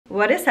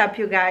What is up,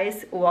 you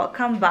guys?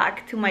 Welcome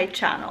back to my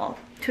channel.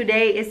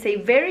 Today is a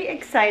very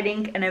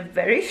exciting and a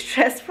very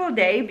stressful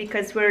day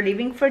because we're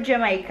leaving for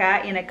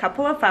Jamaica in a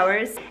couple of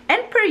hours,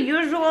 and per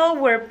usual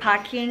we're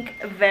packing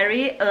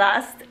very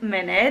last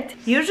minute.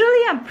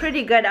 Usually I'm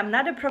pretty good. I'm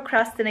not a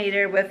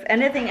procrastinator with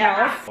anything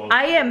else.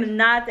 I am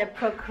not a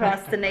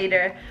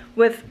procrastinator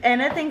with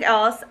anything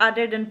else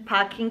other than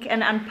packing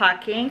and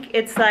unpacking.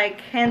 It's like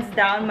hands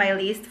down my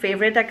least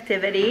favorite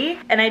activity,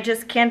 and I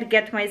just can't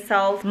get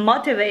myself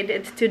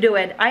motivated to do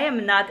it. I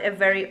am not a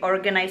very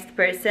organized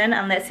person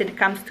unless it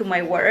comes to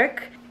my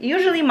work.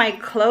 Usually my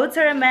clothes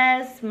are a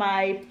mess,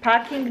 my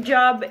packing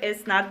job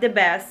is not the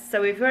best,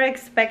 so if you're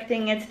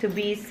expecting it to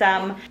be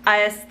some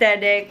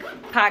aesthetic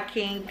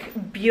packing,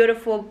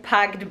 beautiful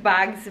packed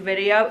bags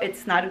video,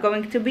 it's not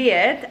going to be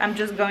it. I'm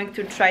just going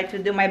to try to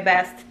do my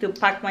best to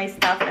pack my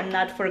stuff and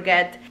not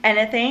forget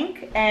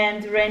anything,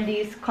 and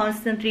Randy's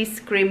constantly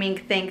screaming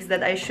things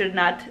that I should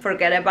not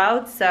forget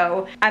about,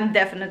 so I'm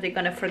definitely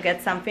gonna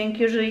forget something.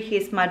 Usually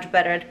he's much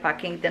better at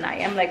packing than I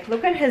am. Like,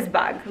 look at his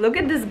bag, look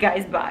at this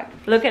guy's bag,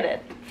 look at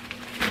it.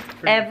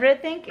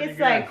 Everything is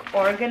like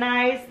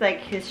organized, like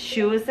his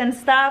shoes and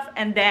stuff,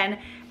 and then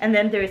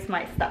there's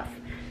my stuff.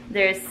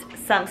 There's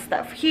some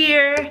stuff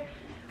here.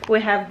 We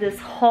have this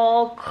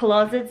whole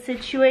closet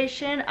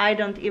situation. I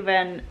don't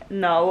even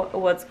know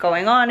what's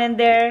going on in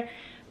there.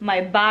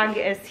 My bag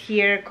is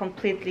here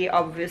completely.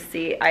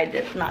 Obviously I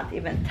did not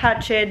even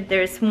touch it.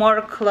 There's more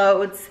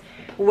clothes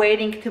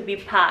waiting to be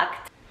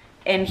packed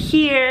in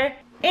here.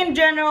 In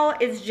general,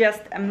 it's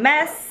just a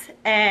mess,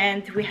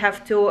 and we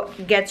have to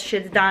get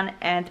shit done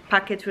and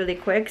pack it really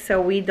quick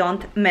so we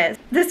don't miss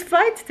this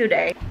flight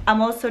today.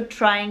 I'm also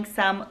trying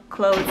some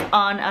clothes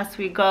on as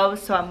we go,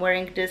 so I'm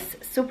wearing this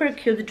super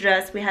cute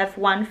dress. We have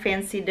one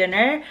fancy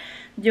dinner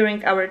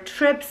during our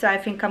trip, so I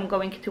think I'm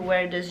going to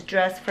wear this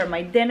dress for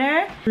my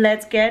dinner.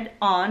 Let's get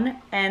on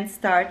and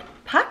start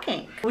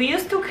packing. We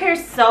used to care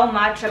so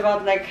much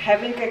about like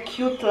having a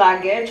cute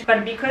luggage,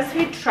 but because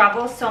we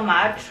travel so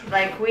much,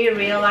 like we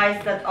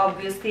realized that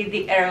obviously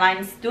the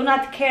airlines do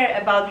not care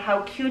about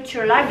how cute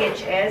your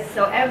luggage is,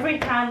 so every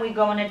time we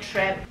go on a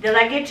trip the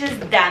luggage is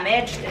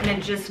damaged and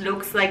it just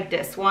looks like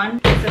this one.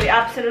 So we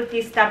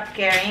absolutely stopped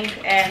caring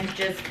and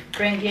just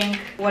bringing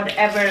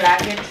whatever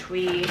luggage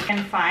we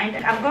can find.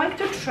 I'm going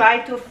to try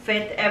to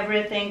fit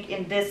everything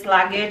in this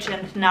luggage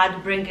and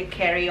not bring a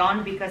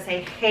carry-on, because I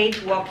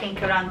hate walking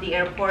around the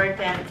airport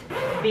and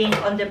being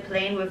on the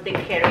plane with the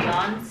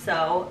carry-on.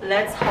 So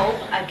let's hope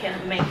I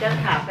can make that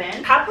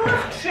happen. A couple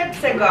of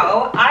trips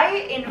ago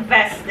I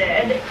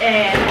invested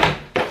in,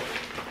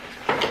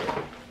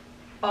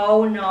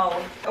 oh no,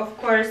 of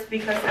course,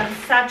 because I'm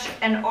such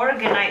an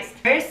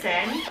organized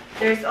person,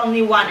 there's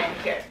only one in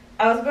here.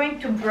 I was going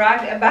to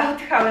brag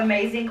about how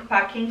amazing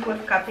packing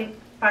with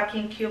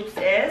packing cubes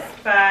is,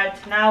 but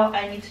now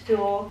I need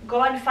to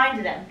go and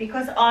find them,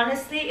 because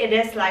honestly it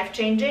is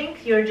life-changing.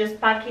 You're just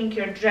packing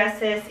your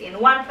dresses in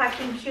one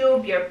packing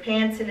cube, your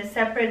pants in a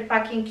separate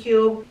packing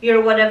cube,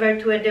 your whatever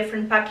to a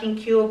different packing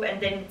cube, and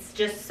then it's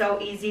just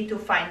so easy to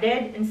find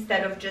it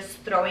instead of just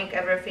throwing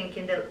everything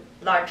in the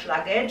large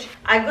luggage.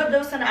 I got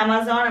those on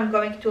Amazon. I'm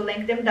going to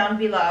link them down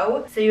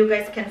below so you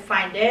guys can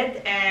find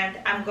it, and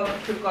I'm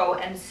going to go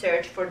and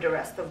search for the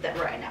rest of them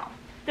right now.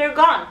 They're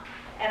gone.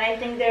 And I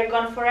think they're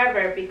gone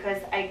forever because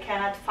I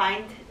cannot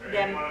find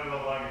them.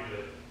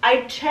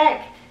 I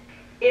checked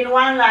in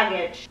one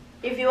luggage.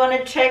 If you want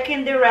to check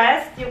in the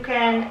rest, you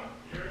can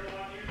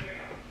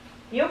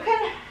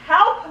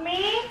help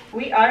me.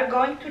 We are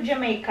going to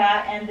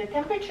Jamaica and the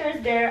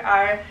temperatures there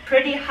are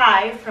pretty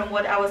high from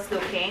what I was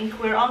looking.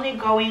 We're only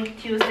going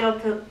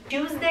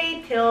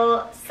Tuesday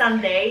till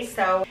Sunday,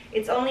 so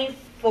it's only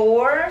 4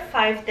 or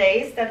 5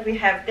 days that we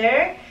have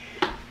there.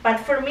 But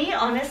for me,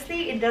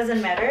 honestly, it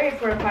doesn't matter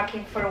if we're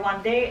packing for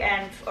one day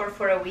or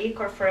for a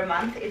week or for a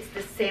month. It's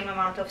the same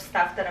amount of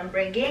stuff that I'm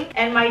bringing.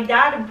 And my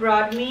dad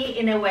brought me,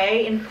 in a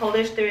way, in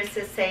Polish there is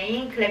a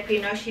saying,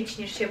 lepiej nosić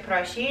niż się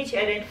prosić,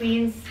 and it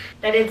means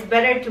that it's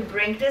better to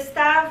bring the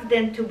stuff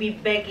than to be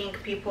begging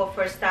people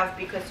for stuff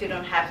because you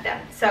don't have them.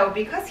 So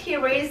because he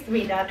raised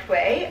me that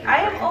way, I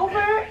am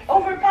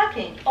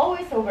overpacking,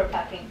 always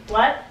overpacking.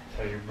 What?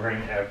 So you bring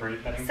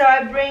everything? So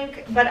I bring,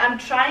 but I'm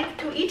trying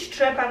to, each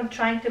trip I'm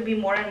trying to be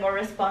more and more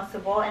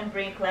responsible and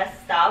bring less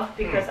stuff,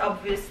 because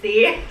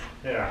obviously,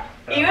 yeah,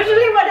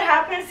 usually what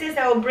happens is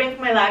I will bring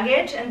my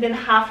luggage and then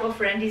half of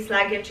Randy's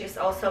luggage is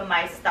also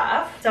my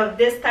stuff. So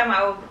this time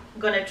I'm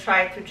gonna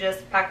try to just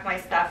pack my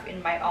stuff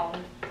in my own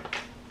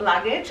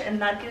luggage and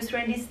not use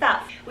Randy's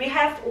stuff. We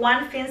have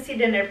one fancy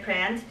dinner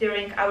planned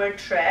during our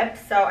trip,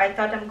 so I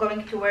thought I'm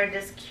going to wear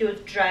this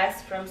cute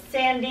dress from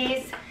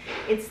Sandy's.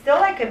 It's still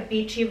like a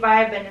beachy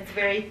vibe and it's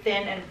very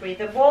thin and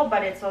breathable,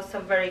 but it's also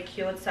very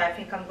cute, so I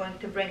think I'm going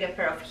to bring a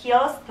pair of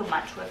heels to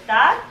match with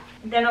that.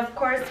 Then of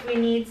course we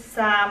need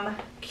some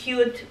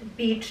cute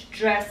beach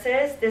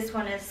dresses. This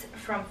one is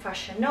from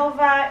Fashion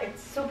Nova.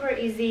 It's super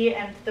easy,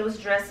 and those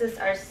dresses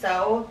are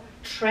so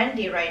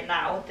trendy right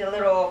now. The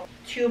little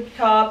tube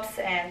tops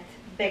and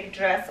thick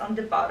dress on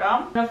the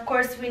bottom. And of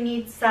course we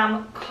need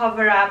some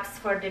cover-ups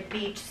for the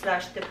beach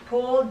slash the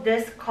pool.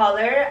 This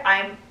color,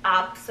 I'm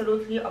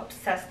absolutely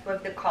obsessed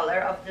with the color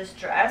of this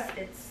dress.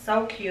 It's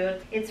so cute.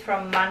 It's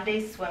from Monday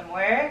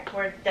Swimwear.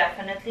 We're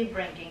definitely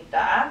bringing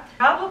that.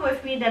 Problem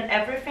with me that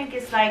everything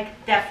is like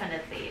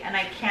definitely, and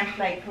I can't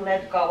like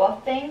let go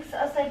of things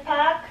as I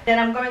pack. Then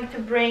I'm going to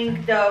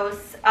bring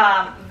those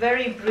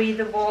very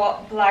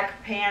breathable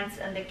black pants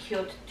and the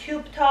cute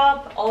tube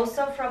top,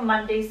 also from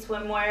Monday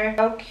Swimwear.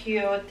 So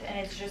cute, and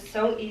it's just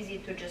so easy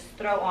to just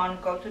throw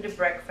on, go to the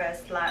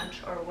breakfast, lunch,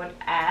 or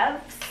whatever.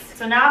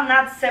 So now I'm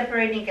not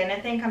separating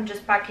anything, I'm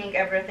just packing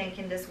everything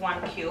in this one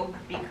cube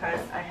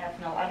because I have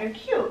no other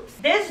cubes.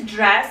 This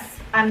dress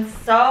I'm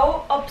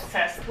so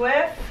obsessed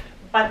with,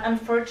 but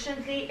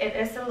unfortunately it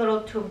is a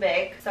little too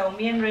big. So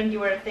me and Randy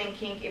were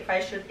thinking if I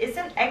should, it's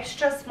an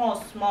extra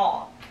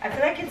small. I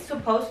feel like it's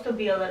supposed to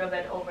be a little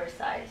bit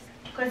oversized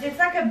because it's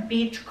like a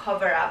beach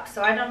cover-up,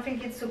 so I don't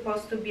think it's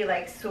supposed to be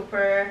like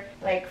super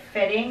like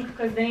fitting,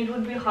 because then it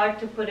would be hard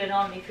to put it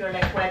on if you're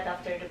like wet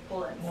after the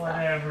pool and stuff.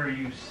 Whatever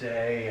you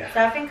say.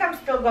 So I think I'm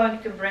still going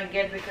to bring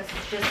it because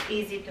it's just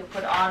easy to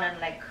put on and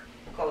like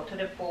go to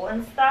the pool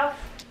and stuff.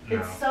 No.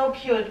 It's so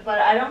cute, but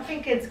I don't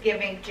think it's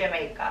giving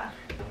Jamaica.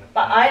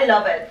 But I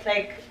love it.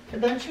 Like,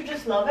 don't you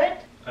just love it?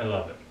 I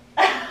love it.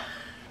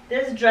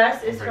 This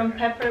dress is from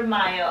Pepper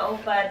Mayo,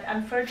 but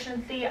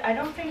unfortunately I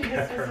don't think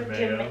this is a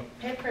Jamaica.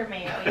 Pepper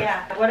Mayo,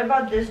 yeah. What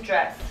about this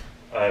dress?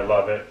 I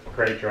love it.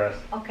 Great dress.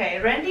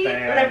 Okay,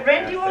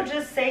 Randy will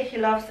just say he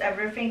loves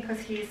everything because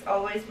he's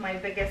always my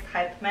biggest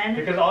hype man.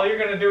 Because all you're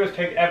going to do is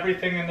take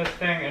everything in this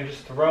thing and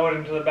just throw it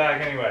into the bag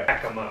anyway.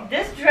 Pack them up.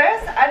 This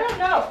dress, I don't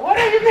know. What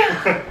are you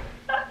doing?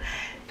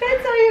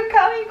 Fitz, are you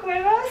coming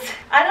with us?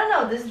 I don't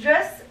know. This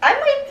dress, I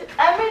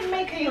might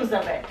make a use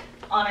of it,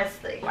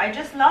 honestly. I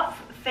just love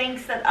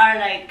things that are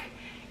like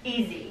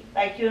easy,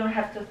 like you don't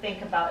have to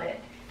think about it.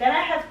 Then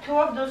I have two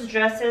of those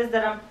dresses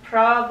that I'm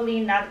probably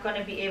not going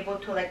to be able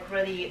to like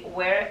really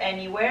wear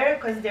anywhere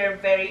because they're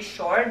very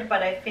short,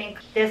 but I think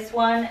this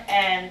one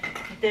and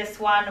this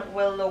one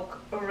will look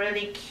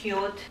really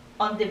cute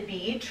on the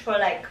beach for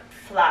like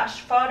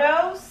flash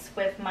photos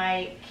with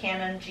my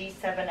Canon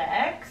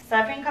G7X. So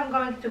I think I'm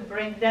going to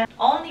bring them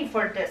only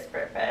for this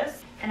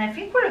purpose. And I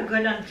think we're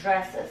good on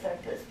dresses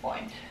at this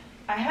point.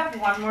 I have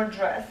one more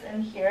dress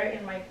in here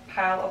in my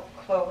pile of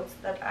clothes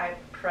that I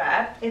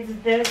prepped. It's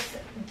this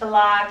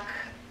black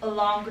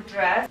long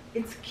dress.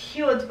 It's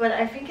cute, but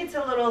I think it's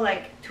a little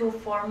like too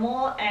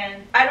formal,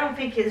 and I don't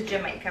think it's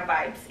Jamaica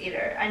vibes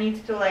either. I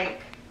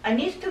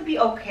need to be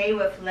okay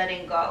with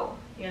letting go,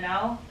 you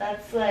know?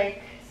 That's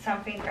like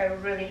something I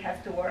really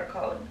have to work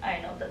on. I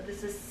know that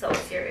this is so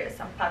serious.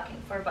 I'm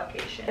packing for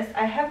vacation.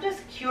 I have this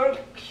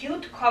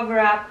cute cover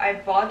up I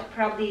bought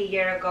probably a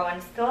year ago,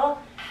 and still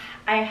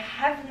I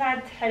have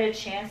not had a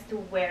chance to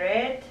wear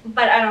it,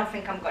 but I don't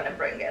think I'm gonna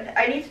bring it.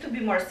 I need to be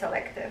more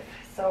selective,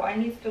 so I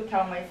need to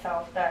tell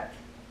myself that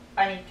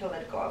I need to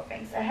let go of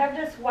things. I have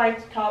this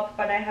white top,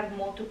 but I have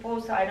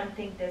multiple, so I don't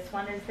think this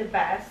one is the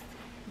best.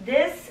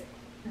 This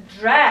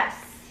dress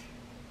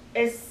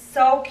is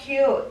so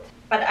cute,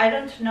 but I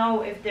don't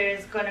know if there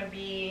is gonna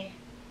be...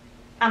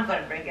 I'm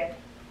gonna bring it.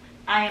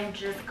 I am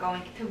just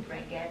going to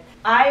bring it.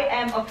 I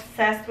am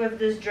obsessed with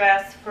this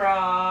dress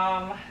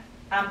from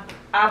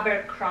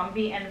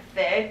Abercrombie and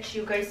Fitch.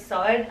 You guys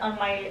saw it on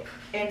my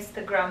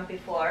Instagram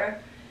before.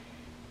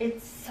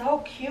 It's so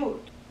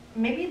cute.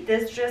 Maybe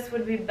this dress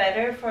would be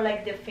better for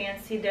like the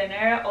fancy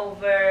dinner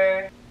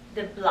over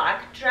the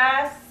black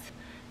dress.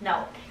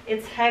 No,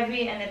 it's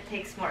heavy and it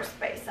takes more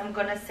space. I'm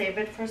gonna save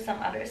it for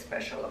some other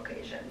special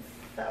occasions.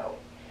 So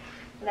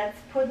let's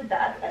put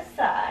that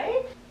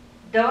aside.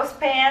 Those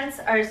pants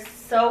are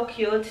so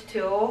cute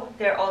too.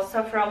 They're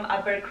also from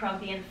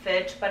Abercrombie and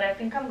Fitch, but I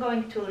think I'm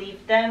going to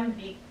leave them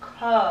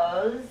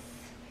because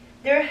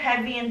they're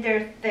heavy and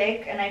they're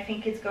thick, and I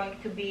think it's going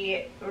to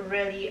be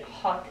really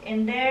hot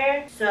in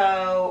there.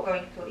 So I'm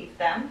going to leave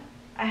them.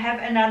 I have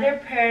another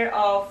pair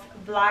of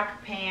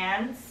black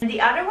pants. The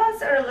other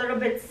ones are a little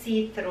bit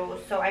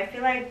see-through, so I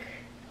feel like,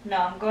 no,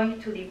 I'm going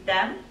to leave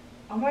them.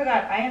 Oh my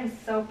god, I am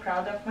so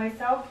proud of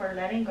myself for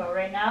letting go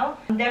right now.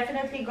 I'm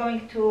definitely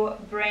going to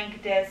bring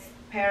this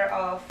pair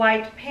of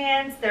white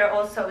pants. They're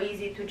also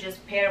easy to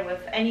just pair with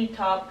any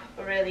top,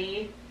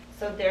 really.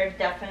 So they're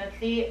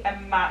definitely a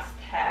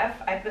must-have.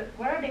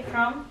 Where are they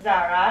from?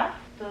 Zara.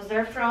 Those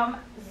are from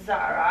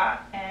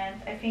Zara,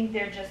 and I think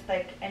they're just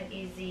like an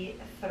easy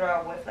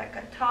throw with like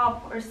a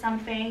top or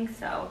something.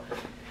 So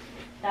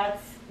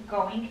that's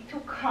going to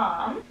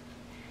come.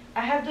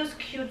 I have those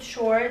cute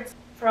shorts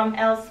from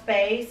L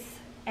Space,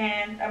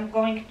 and I'm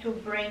going to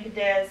bring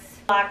this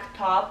black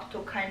top to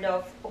kind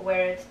of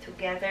wear it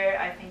together.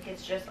 I think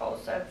it's just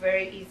also a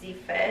very easy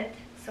fit,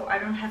 so I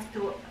don't have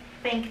to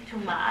think too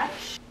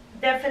much.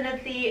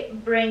 Definitely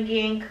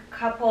bringing a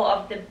couple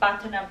of the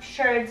button-up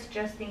shirts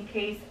just in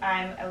case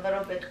I'm a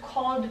little bit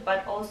cold,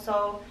 but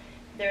also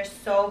they're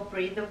so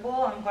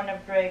breathable. I'm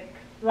gonna bring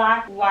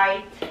black,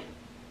 white,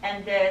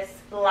 and this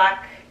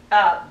black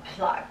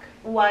black,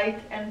 white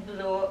and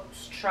blue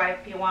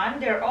stripy one.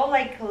 They're all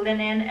like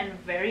linen and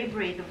very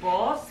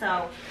breathable.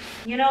 So,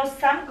 you know,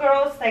 some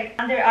girls like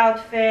on their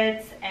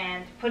outfits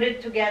and put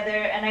it together,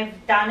 and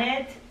I've done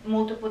it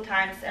multiple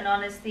times, and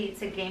honestly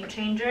it's a game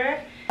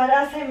changer. But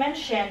as I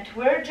mentioned,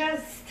 we're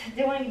just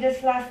doing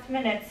this last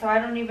minute, so I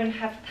don't even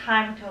have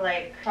time to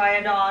like try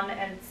it on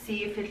and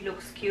see if it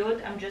looks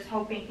cute. I'm just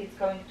hoping it's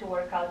going to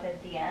work out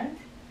at the end.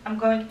 I'm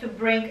going to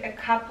bring a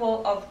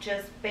couple of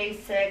just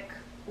basic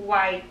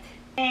white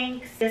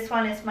pinks. This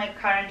one is my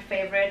current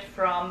favorite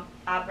from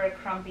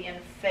Abercrombie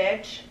and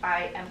Fitch.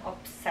 I am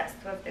obsessed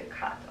with the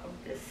cut of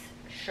this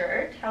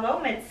shirt. Hello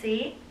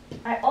Mitzi.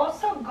 I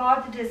also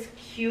got this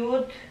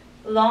cute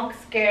long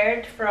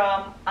skirt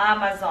from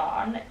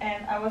Amazon,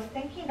 and I was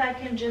thinking I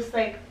can just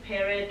like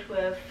pair it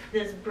with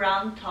this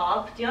brown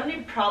top. The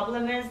only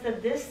problem is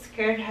that this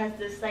skirt has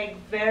this like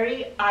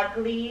very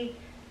ugly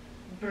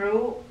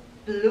blue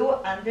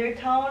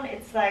undertone.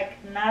 It's like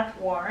not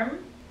warm,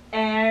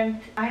 and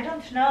I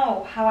don't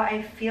know how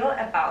I feel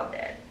about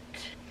it.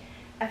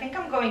 I think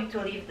I'm going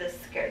to leave this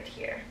skirt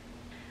here.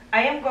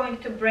 I am going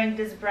to bring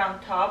this brown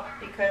top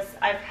because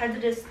I've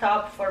had this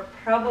top for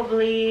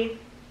probably,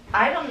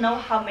 I don't know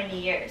how many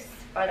years,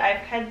 but I've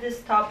had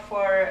this top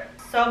for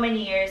so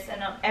many years,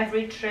 and on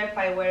every trip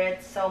I wear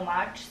it so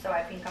much, so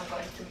I think I'm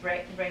going to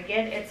bring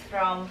it. It's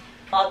from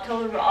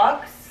Bottle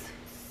Rocks.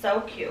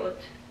 So cute.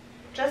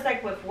 Just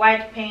like with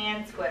white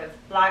pants, with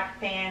black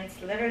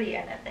pants, literally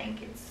anything.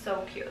 It's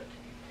so cute.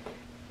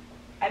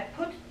 I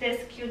put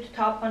this cute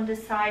top on the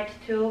side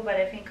too, but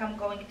I think I'm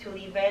going to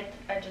leave it.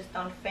 I just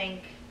don't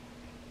think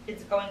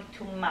it's going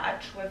to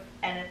match with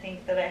anything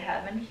that I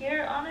have in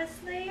here,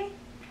 honestly.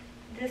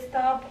 This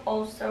top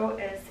also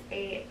is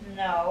a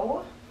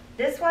no.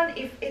 This one,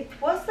 if it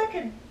was like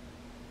a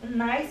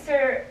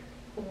nicer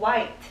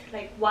white,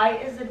 like why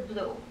is it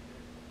blue?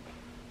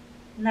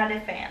 Not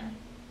a fan.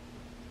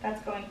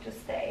 That's going to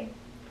stay.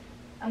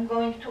 I'm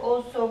going to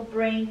also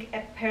bring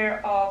a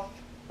pair of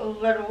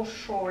little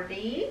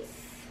shorties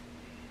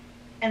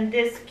and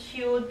this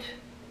cute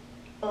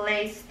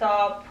lace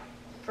top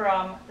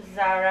from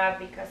Zara,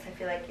 because I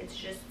feel like it's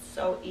just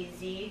so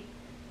easy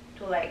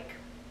to like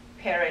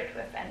pair it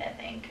with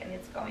anything, and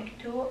it's going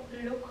to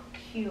look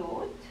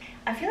cute.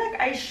 I feel like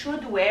I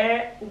should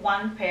wear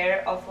one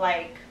pair of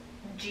like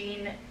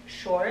jean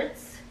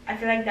shorts. I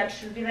feel like that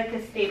should be like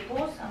a staple,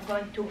 so I'm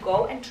going to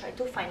go and try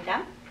to find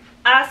them.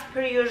 As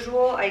per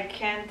usual, I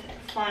can't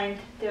find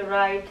the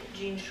right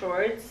jean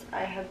shorts.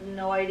 I have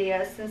no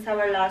idea. Since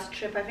our last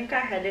trip, I think I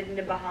had it in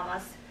the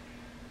Bahamas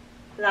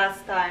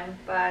last time,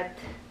 but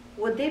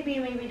would they be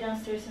maybe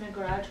downstairs in the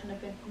garage on the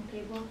ping pong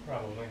table?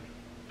 Probably.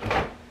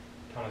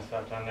 Ton of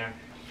stuff down there.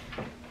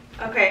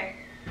 Okay,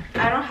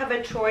 I don't have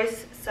a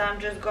choice, so I'm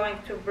just going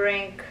to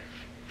bring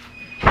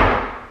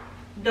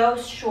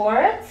those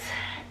shorts.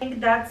 I think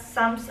that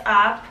sums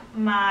up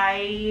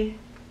my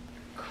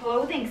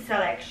clothing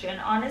selection.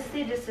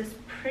 Honestly, this is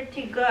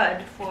pretty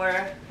good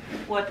for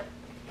what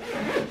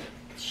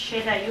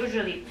shit I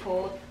usually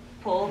pull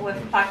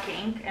with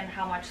packing and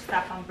how much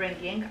stuff I'm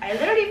bringing. I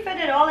literally fit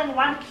it all in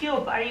one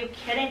cube. Are you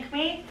kidding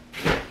me?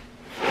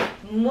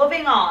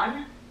 Moving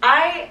on.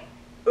 I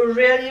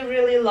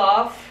really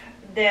love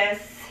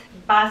this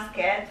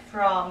basket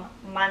from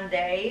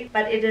Monday,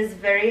 but it is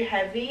very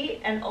heavy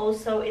and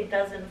also it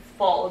doesn't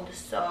fold,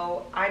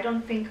 so I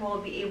don't think I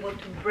will be able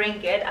to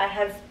bring it. I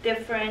have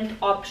different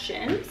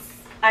options.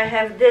 I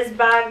have this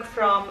bag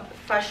from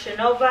Fashion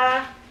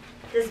Nova.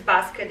 This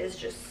basket is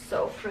just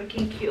so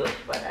freaking cute,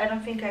 but I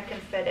don't think I can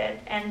fit it.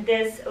 And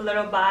this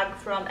little bag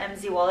from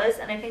MZ Wallace,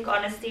 and I think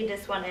honestly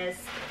this one is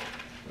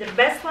the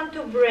best one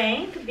to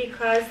bring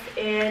because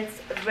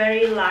it's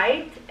very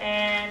light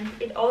and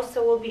it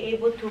also will be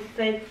able to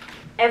fit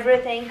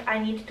everything I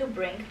need to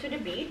bring to the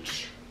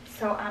beach.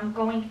 So I'm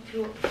going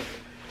to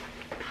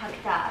pack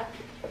that.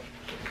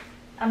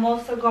 I'm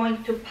also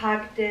going to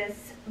pack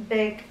this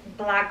big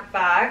black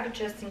bag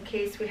just in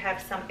case we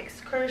have some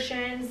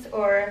excursions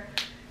or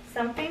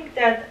something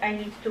that I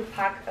need to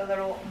pack a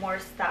little more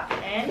stuff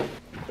in.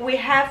 We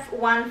have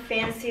one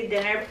fancy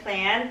dinner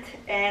planned,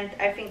 and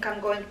I think I'm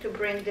going to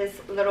bring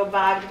this little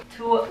bag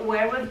to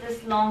wear with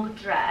this long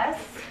dress.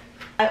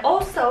 I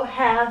also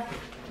have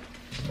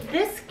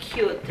this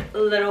cute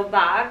little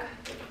bag,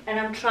 and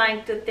I'm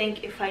trying to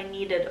think if I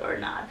need it or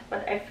not,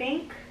 but I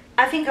think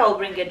I will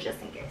bring it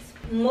just in case.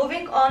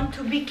 Moving on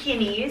to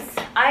bikinis.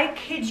 I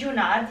kid you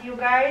not, you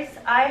guys,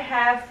 I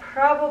have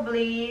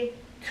probably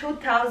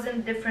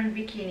 2,000 different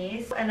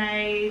bikinis, and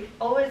I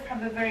always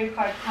have a very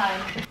hard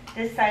time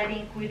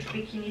deciding which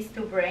bikinis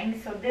to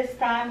bring. So this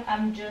time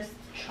I'm just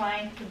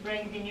trying to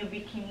bring the new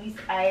bikinis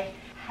I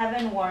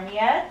haven't worn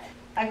yet.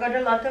 I got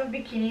a lot of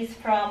bikinis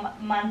from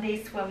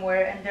Monday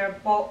Swimwear, and they're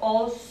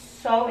all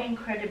so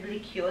incredibly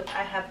cute.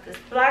 I have this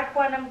black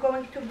one I'm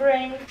going to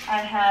bring. I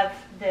have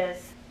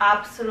this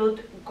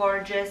absolute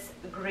gorgeous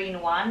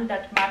green one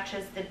that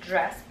matches the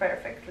dress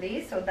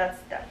perfectly, so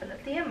that's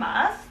definitely a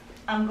must.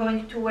 I'm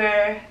going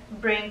to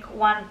bring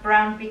one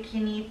brown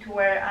bikini to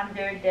wear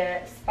under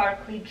the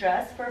sparkly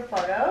dress for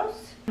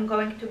photos. I'm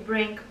going to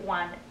bring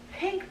one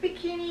pink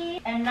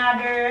bikini,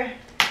 another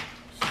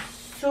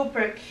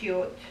super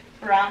cute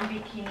brown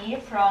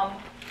bikini from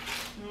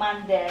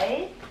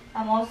Monday.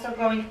 I'm also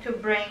going to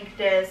bring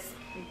this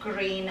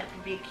green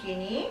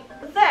bikini.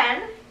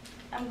 Then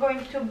I'm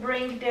going to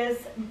bring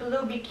this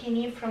blue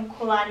bikini from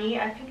Kulani.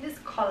 I think this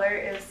color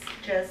is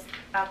just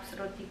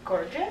absolutely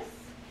gorgeous.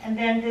 And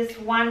then this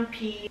one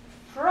piece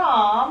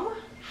from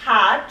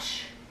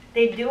Hatch.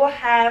 They do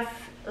have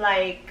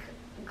like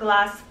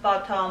glass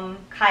bottom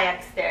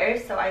kayaks there,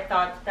 so I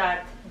thought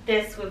that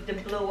this with the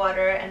blue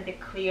water and the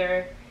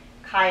clear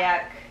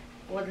kayak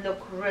would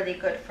look really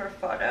good for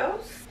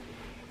photos.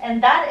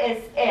 And that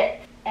is it.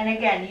 And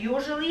again,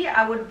 usually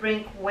I would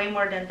bring way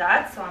more than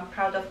that, so I'm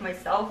proud of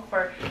myself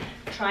for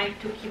trying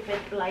to keep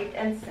it light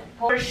and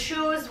simple. For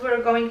shoes,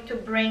 we're going to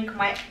bring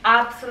my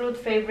absolute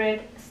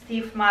favorite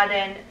Steve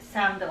Madden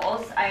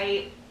sandals.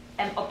 I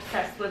am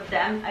obsessed with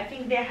them. I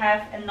think they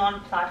have a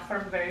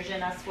non-platform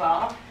version as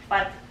well,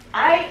 but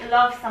I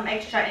love some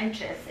extra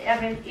inches.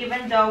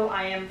 Even though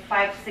I am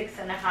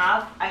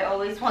 5'6.5", I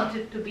always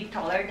wanted to be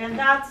taller than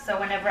that, so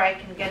whenever I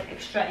can get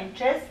extra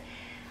inches,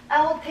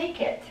 I will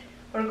take it.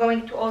 We're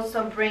going to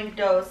also bring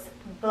those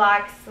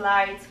black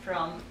slides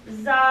from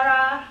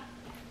Zara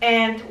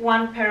and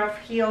one pair of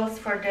heels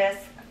for this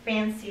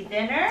fancy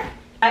dinner.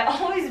 I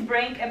always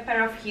bring a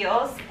pair of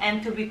heels,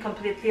 and to be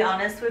completely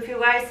honest with you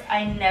guys,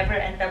 I never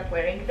end up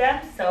wearing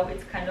them, so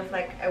it's kind of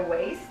like a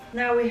waste.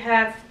 Now we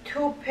have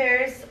 2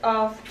 pairs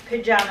of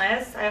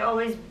pajamas. I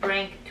always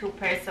bring 2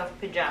 pairs of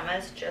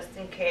pajamas just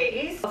in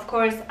case. Of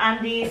course,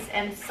 undies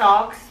and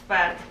socks,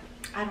 but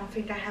I don't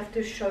think I have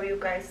to show you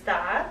guys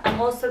that.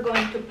 I'm also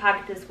going to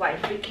pack this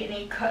white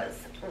bikini because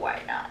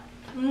why not?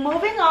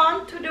 Moving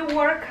on to the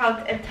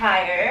workout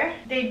attire.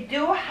 They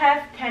do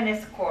have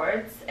tennis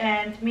courts,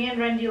 and me and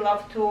Randy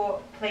love to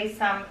play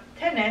some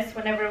tennis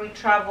whenever we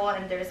travel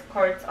and there's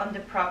courts on the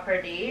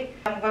property.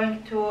 I'm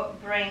going to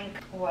bring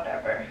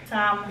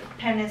some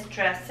tennis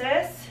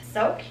dresses.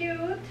 So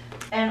cute.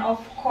 And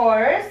of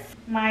course,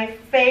 my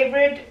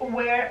favorite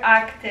wear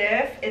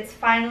active. It's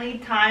finally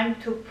time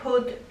to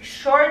put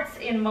shorts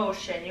in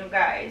motion, you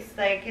guys.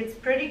 Like, it's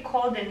pretty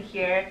cold in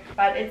here,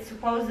 but it's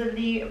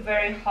supposedly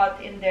very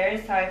hot in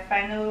there, so I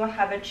finally will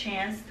have a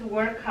chance to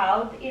work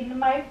out in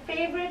my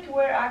favorite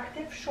wear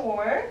active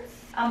shorts.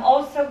 I'm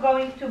also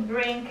going to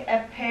bring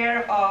a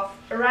pair of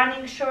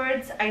running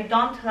shorts. I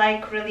don't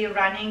like really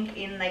running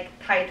in like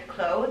tight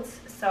clothes,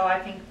 so I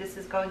think this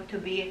is going to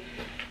be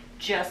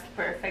just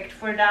perfect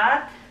for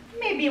that.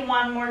 Maybe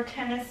one more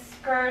tennis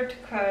skirt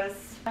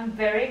because I'm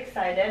very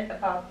excited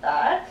about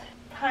that.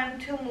 Time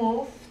to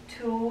move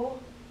to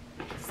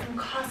some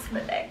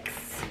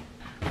cosmetics.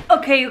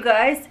 Okay, you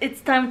guys,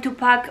 it's time to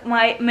pack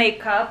my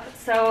makeup.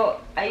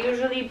 So I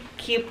usually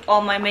keep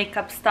all my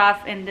makeup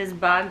stuff in this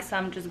bag, so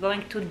I'm just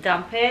going to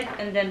dump it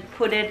and then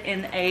put it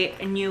in a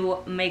new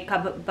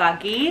makeup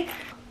baggie.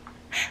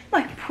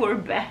 My poor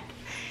bed.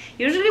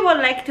 Usually what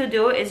I like to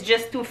do is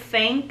just to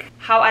think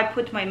how I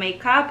put my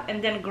makeup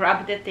and then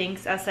grab the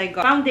things as I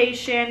go.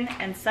 Foundation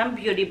and some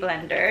beauty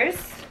blenders,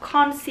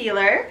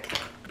 concealer,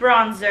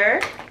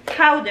 bronzer,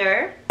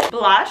 powder,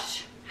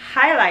 blush,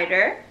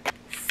 highlighter,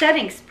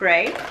 setting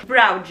spray,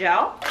 brow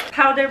gel,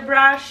 powder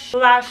brush,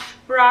 blush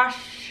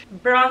brush,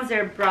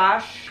 bronzer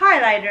brush,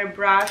 highlighter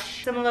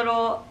brush, some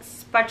little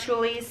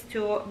spatulas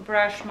to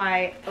brush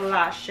my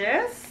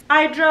lashes,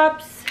 eye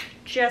drops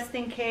just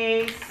in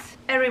case,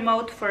 a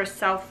remote for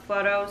self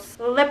photos,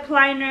 lip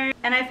liner,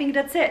 and I think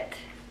that's it.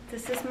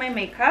 This is my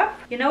makeup.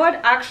 You know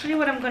what? Actually,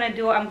 what I'm gonna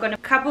do, I'm gonna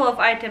couple of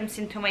items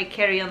into my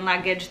carry-on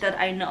luggage that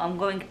I know I'm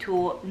going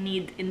to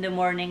need in the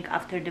morning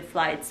after the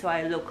flight, so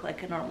I look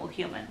like a normal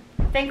human.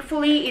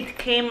 Thankfully, it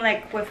came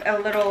like with a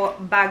little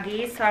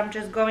baggie, so I'm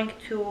just going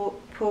to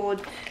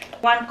put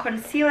one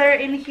concealer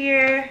in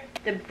here,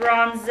 the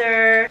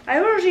bronzer.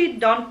 I usually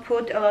don't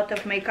put a lot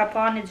of makeup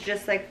on. It's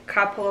just like a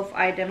couple of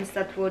items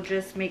that will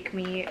just make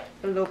me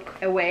look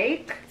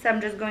awake. So I'm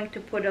just going to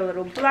put a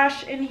little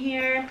blush in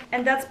here,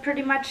 and that's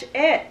pretty much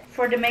it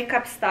for the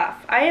makeup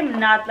stuff. I am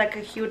not like a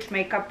huge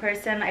makeup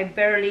person. I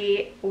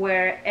barely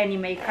wear any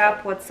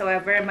makeup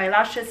whatsoever. My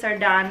lashes are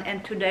done,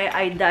 and today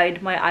I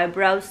dyed my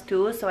eyebrows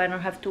too, so I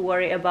don't have to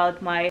worry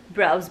about my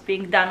brows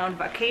being done on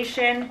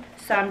vacation.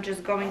 So I'm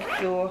just going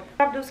to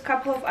grab those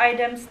couple of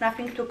items,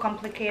 nothing too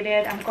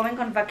complicated. I'm going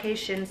on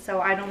vacation,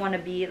 so I don't want to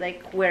be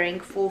like wearing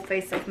full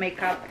face of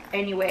makeup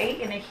anyway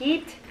in a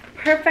heat.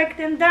 Perfect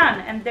and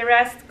done. And the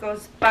rest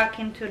goes back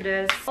into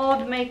this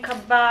old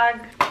makeup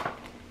bag.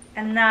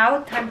 And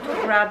now time to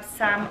grab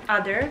some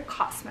other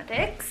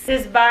cosmetics.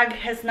 This bag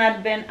has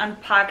not been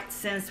unpacked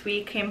since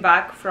we came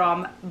back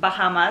from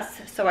Bahamas,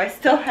 so I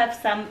still have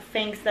some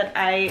things that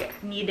I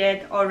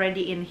needed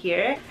already in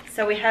here.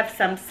 So we have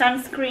some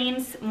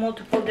sunscreens,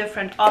 multiple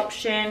different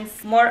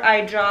options, more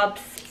eye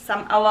drops,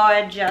 some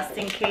aloe just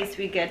in case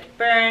we get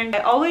burned. I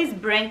always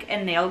bring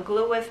a nail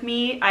glue with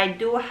me. I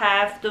do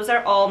have, those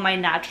are all my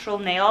natural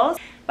nails,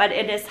 but but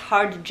it is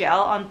hard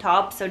gel on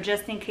top, so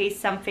just in case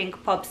something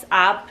pops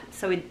up,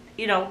 so it,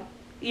 you know,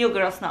 you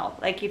girls know,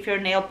 like if your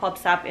nail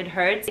pops up, it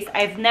hurts.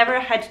 I've never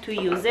had to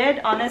use it,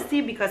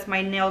 honestly, because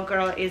my nail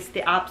girl is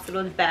the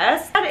absolute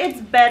best. But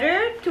it's better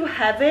to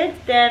have it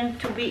than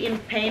to be in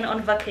pain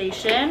on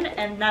vacation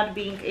and not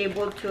being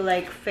able to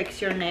like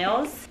fix your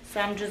nails. So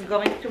I'm just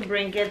going to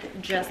bring it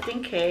just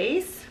in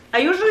case. I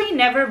usually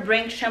never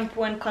bring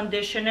shampoo and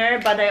conditioner,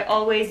 but I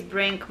always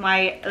bring my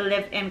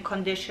leave-in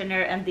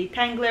conditioner and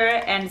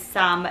detangler and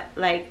some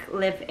like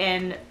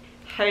leave-in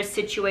hair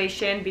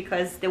situation,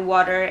 because the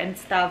water and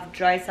stuff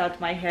dries out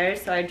my hair,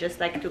 so I just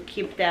like to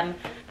keep them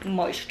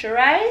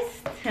moisturized.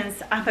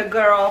 Since I'm a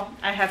girl,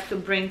 I have to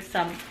bring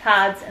some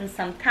pads and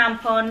some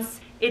tampons.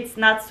 It's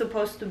not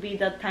supposed to be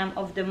that time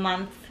of the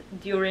month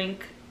during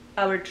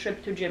our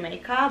trip to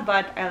Jamaica,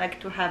 but I like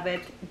to have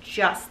it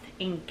just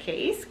in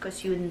case,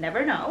 because you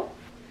never know.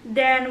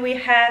 Then we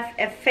have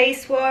a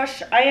face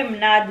wash. I am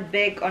not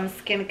big on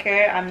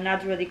skincare, I'm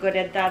not really good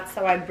at that,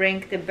 so I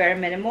bring the bare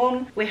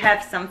minimum. We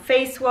have some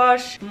face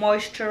wash,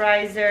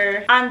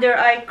 moisturizer, under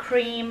eye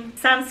cream,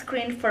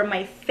 sunscreen for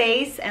my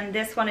face, and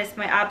this one is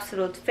my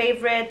absolute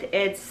favorite.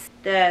 It's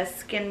the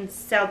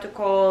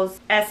SkinCeuticals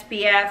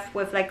SPF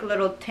with like a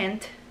little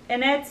tint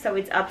in it, so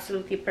it's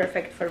absolutely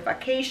perfect for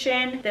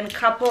vacation. Then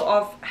couple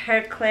of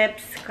hair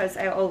clips, because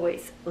I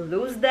always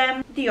lose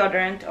them.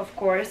 Deodorant, of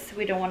course,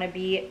 we don't want to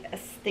be a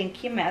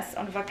stinky mess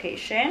on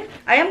vacation.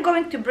 I am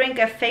going to bring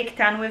a fake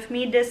tan with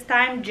me this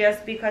time,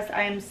 just because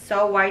I am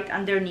so white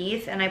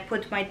underneath and I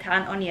put my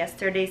tan on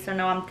yesterday, so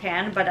now I'm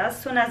tan. But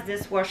as soon as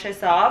this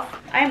washes off,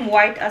 I'm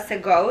white as a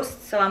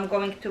ghost, so I'm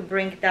going to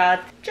bring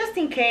that just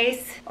in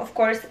case. Of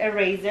course, a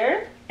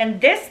razor. And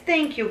this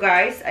thing, you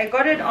guys, I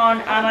got it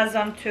on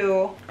Amazon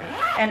too,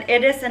 and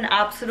it is an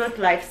absolute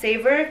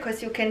lifesaver,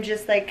 because you can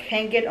just like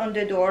hang it on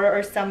the door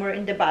or somewhere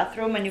in the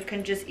bathroom, and you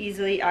can just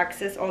easily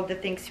access all the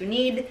things you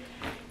need,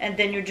 and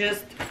then you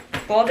just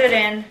fold it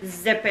in,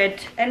 zip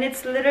it, and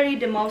it's literally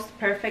the most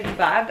perfect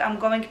bag. I'm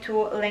going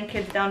to link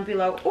it down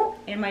below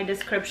in my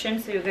description,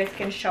 so you guys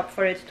can shop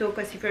for it too,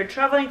 because if you're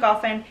traveling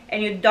often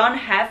and you don't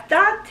have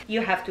that,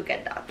 you have to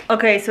get that.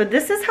 Okay, so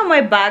this is how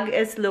my bag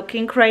is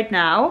looking right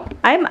now.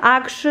 I'm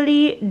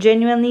actually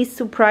genuinely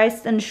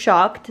surprised and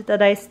shocked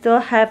that I still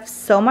have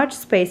so much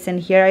space in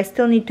here. I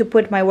still need to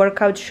put my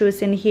workout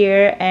shoes in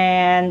here,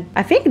 and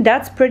I think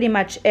that's pretty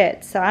much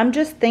it. So I'm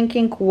just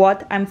thinking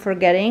what I'm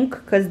forgetting,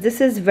 because this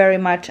is very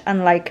much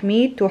unlike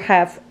me to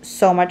have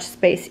so much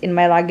space in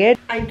my luggage.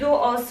 I do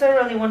also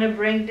really want to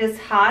bring this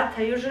hat.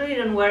 I usually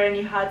don't wear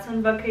any hats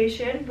on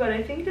vacation, but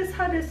I think this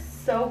hat is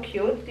so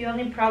cute. The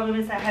only problem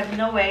is I have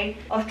no way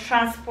of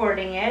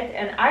transporting it,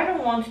 and I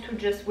don't want to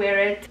just wear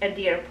it at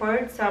the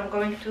airport, so I'm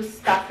going to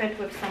stuff it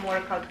with some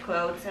workout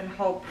clothes and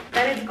hope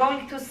that it's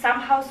going to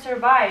somehow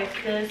survive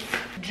this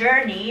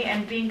journey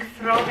and being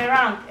thrown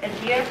around at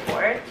the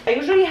airport. I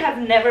usually have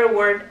never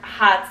worn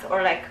hats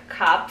or like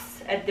caps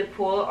at the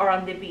pool or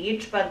on the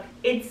beach, but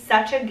it's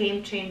such a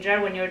game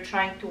changer when you're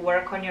trying to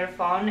work on your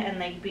phone and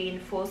like be in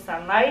full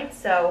sunlight,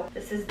 so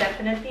this is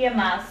definitely a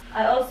must.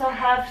 I also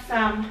have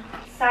some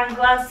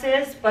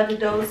sunglasses, but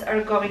those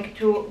are going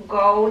to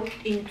go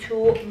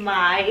into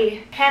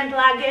my hand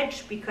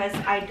luggage, because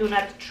I do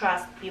not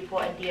trust people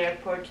at the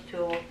airport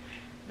to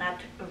not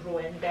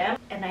ruin them.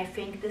 And I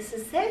think this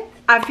is it.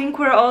 I think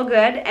we're all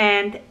good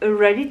and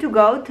ready to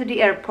go to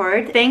the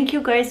airport. Thank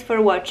you guys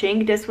for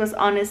watching. This was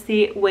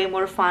honestly way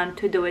more fun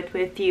to do it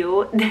with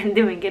you than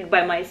doing it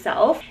by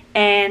myself,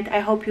 and I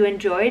hope you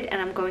enjoyed, and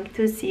I'm going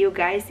to see you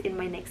guys in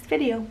my next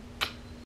video.